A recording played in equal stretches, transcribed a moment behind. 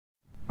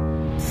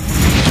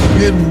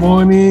Good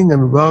morning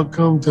and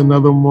welcome to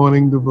another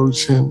morning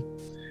devotion,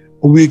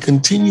 where we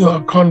continue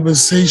our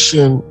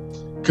conversation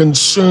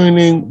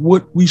concerning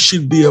what we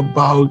should be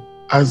about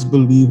as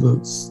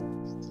believers.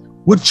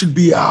 What should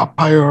be our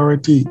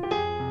priority?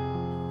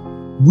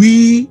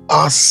 We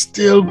are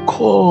still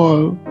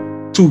called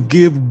to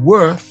give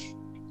worth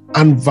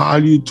and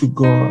value to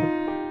God.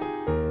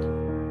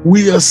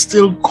 We are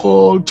still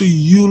called to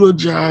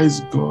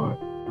eulogize God.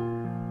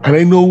 And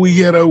I know we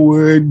hear that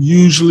word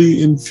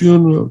usually in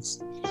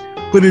funerals,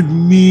 but it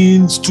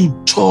means to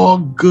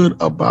talk good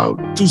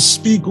about, to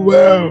speak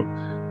well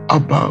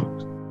about.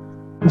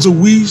 And so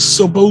we're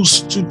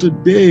supposed to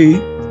today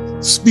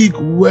speak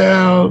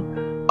well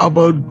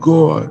about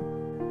God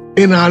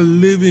in our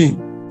living,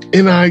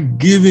 in our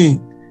giving,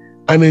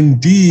 and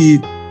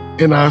indeed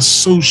in our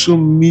social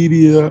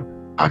media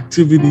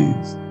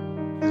activities.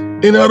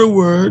 In other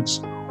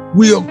words,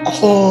 we are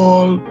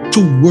called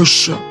to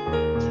worship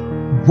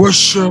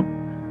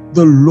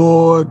the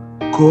Lord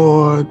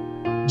God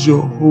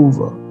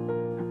Jehovah.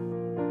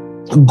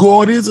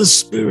 God is a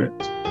spirit,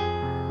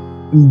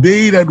 and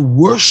they that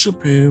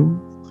worship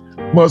him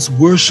must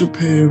worship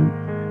him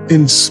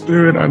in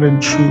spirit and in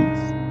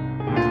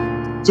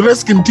truth. So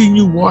let's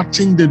continue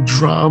watching the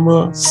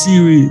drama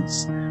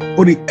series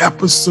or the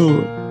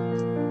episode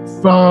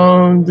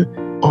found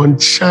on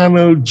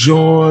channel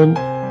John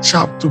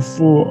chapter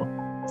 4.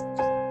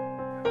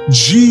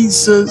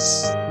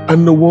 Jesus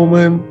and the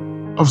woman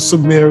of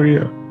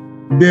Samaria,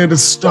 they're the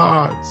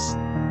stars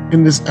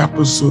in this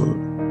episode.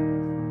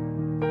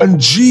 And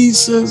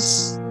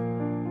Jesus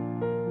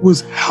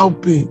was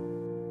helping,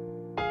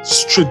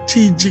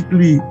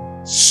 strategically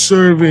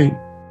serving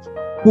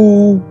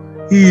who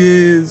he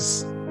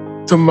is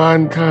to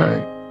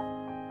mankind.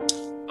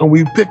 And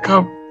we pick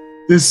up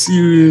this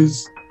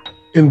series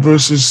in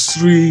verses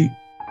 3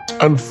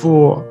 and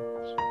 4.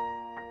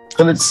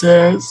 And it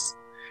says,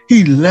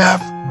 he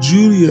left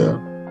Judea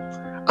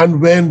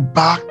and went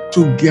back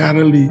to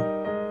Galilee.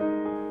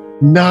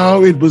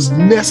 Now it was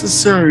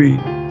necessary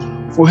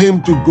for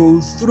him to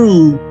go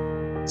through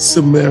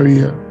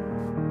Samaria.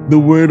 The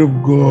word of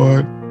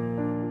God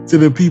to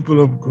the people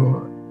of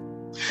God.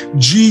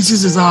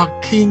 Jesus is our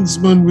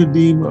kinsman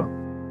redeemer.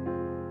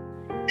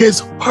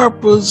 His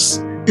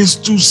purpose is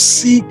to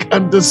seek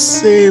and to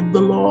save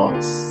the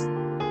lost.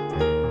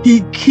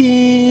 He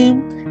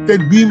came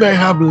that we may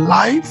have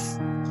life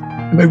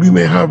and that we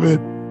may have it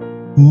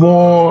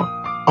more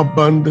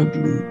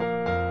abundantly.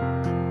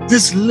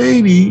 This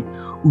lady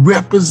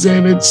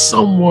represented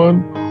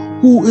someone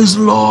who is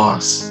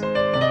lost,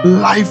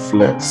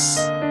 lifeless,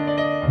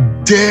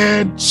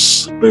 dead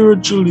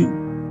spiritually.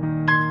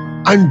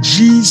 And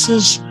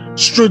Jesus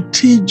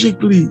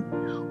strategically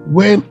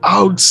went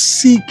out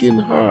seeking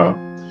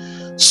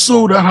her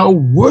so that her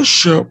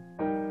worship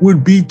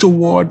would be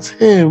towards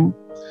him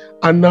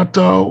and not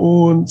to our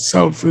own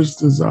selfish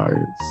desires.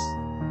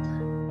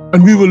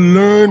 And we will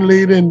learn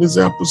later in this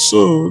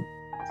episode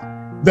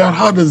that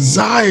her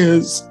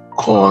desires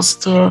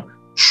caused her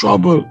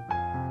trouble,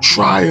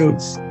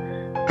 trials,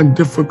 and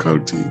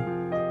difficulty.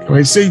 And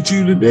I say to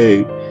you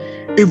today,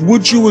 if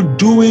what you are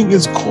doing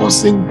is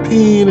causing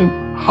pain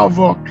and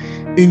havoc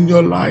in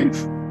your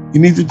life, you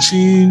need to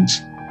change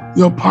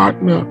your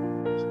partner.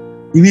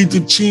 You need to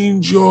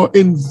change your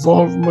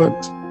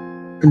involvement.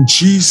 And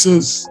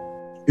Jesus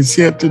is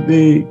here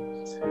today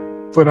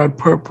for that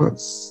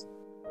purpose.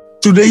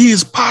 Today he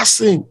is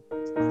passing.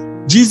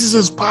 Jesus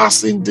is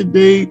passing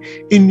today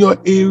in your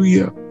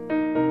area.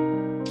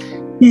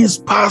 He is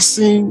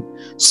passing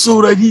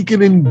so that he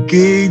can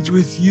engage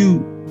with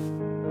you.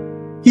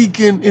 He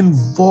can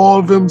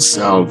involve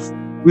himself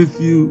with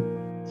you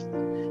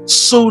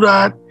so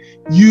that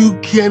you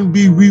can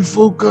be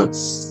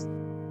refocused,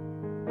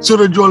 so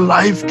that your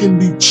life can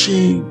be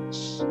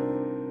changed,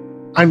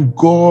 and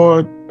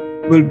God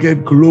will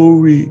get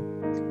glory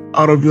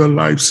out of your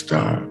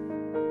lifestyle.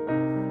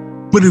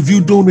 But if you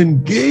don't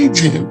engage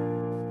him,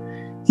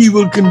 he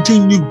will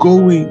continue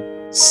going,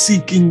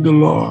 seeking the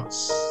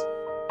lost.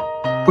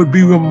 But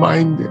be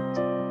reminded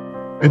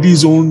that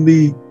he's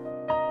only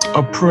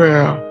a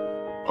prayer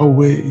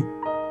away.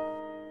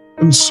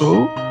 And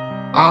so,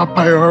 our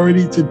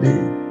priority today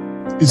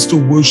is to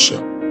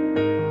worship,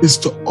 is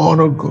to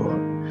honor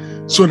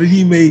God, so that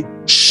he may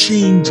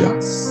change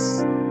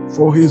us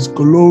for his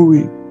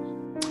glory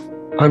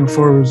and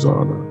for his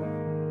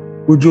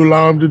honor. Would you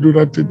allow him to do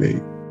that today?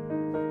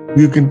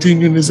 We'll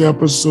continue in this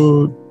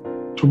episode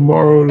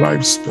tomorrow,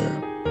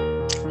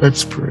 Lifespan.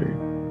 Let's pray.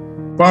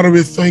 Father,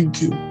 we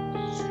thank you.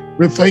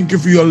 We thank you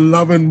for your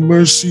love and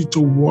mercy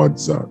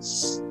towards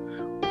us.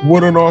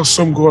 What an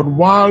awesome God.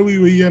 While we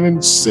were yet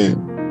in sin,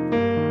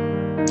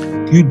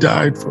 you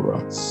died for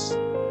us.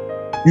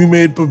 You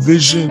made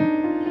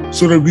provision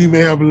so that we may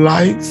have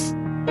life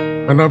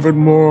and have it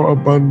more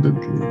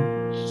abundantly.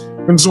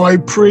 And so I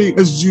pray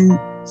as you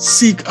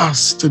seek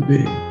us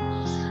today,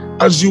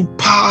 as you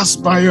pass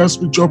by us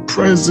with your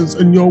presence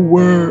and your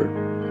word,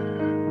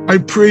 I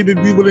pray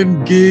that we will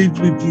engage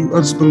with you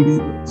as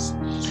believers.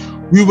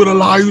 We will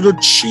allow you to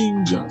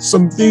change us,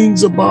 some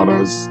things about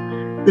us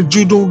that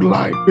you don't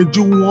like, that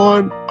you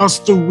want us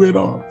to rid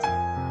of.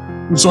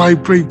 And so I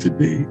pray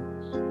today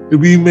that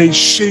we may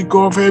shake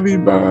off heavy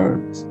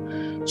burdens,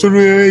 so that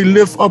we may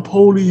lift up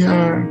holy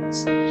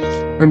hands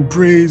and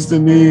praise the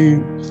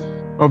name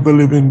of the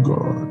living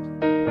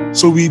God.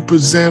 So we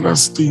present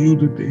us to you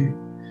today,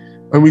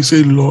 and we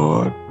say,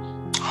 Lord,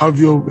 have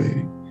your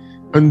way,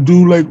 and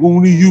do like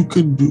only you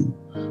can do.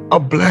 A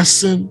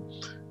blessing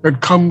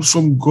that comes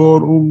from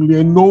God only,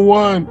 and no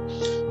one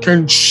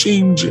can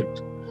change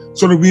it,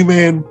 so that we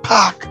may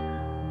impact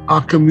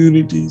our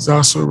communities,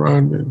 our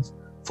surroundings,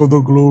 for the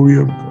glory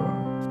of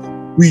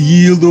God. We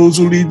yield those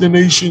who lead the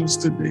nations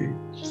today.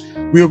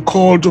 We are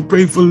called to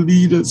pray for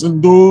leaders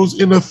and those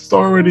in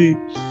authority.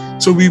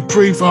 So we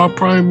pray for our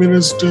Prime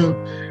Minister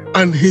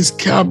and his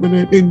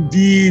cabinet.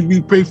 Indeed,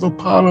 we pray for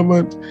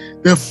Parliament,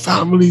 their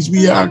families.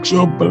 We ask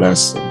your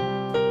blessing.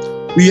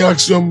 We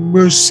ask your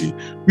mercy.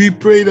 We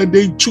pray that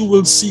they too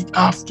will seek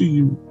after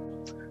you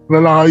and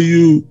allow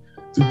you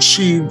to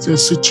change their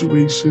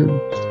situation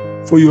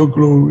for your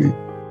glory.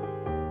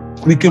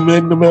 We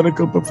commend the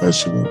medical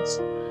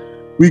professionals.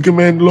 We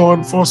commend law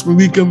enforcement.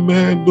 We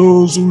commend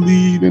those who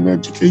lead in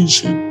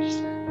education,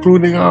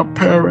 including our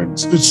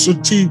parents, the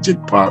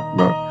strategic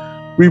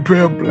partner. We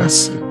pray a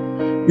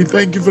blessing. We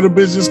thank you for the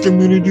business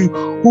community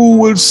who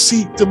will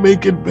seek to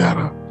make it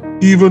better,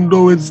 even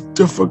though it's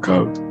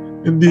difficult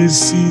in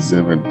this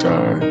season and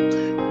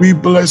time. We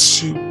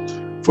bless you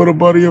for the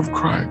body of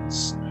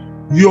Christ,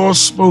 your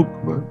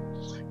spokesman,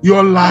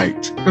 your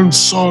light and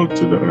salt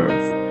to the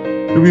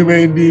earth, that we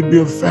may indeed be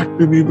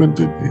effective even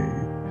today.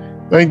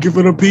 Thank you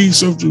for the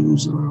peace of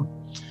Jerusalem.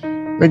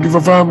 Thank you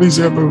for families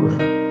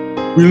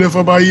everywhere. We lift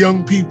up our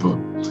young people,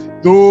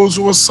 those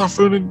who are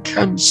suffering in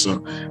cancer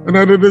and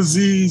other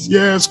disease.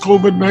 Yes,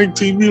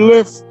 COVID-19, we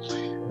lift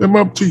them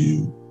up to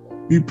you.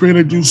 We pray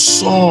that you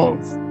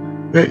solve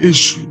their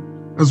issue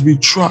as we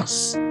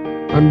trust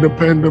and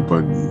depend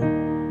upon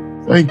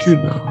you. Thank you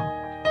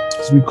now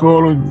as we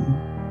call on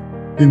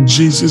you. In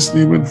Jesus'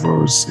 name and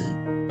for our sake.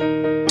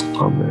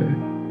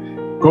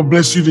 Amen. God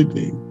bless you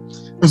today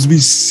as we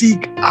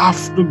seek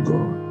after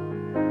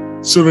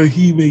God so that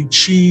he may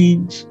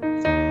change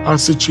our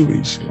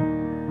situation.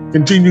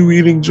 Continue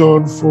reading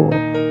John 4.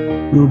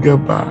 We will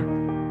get back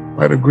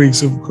by the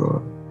grace of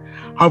God.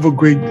 Have a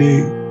great day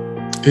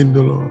in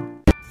the Lord.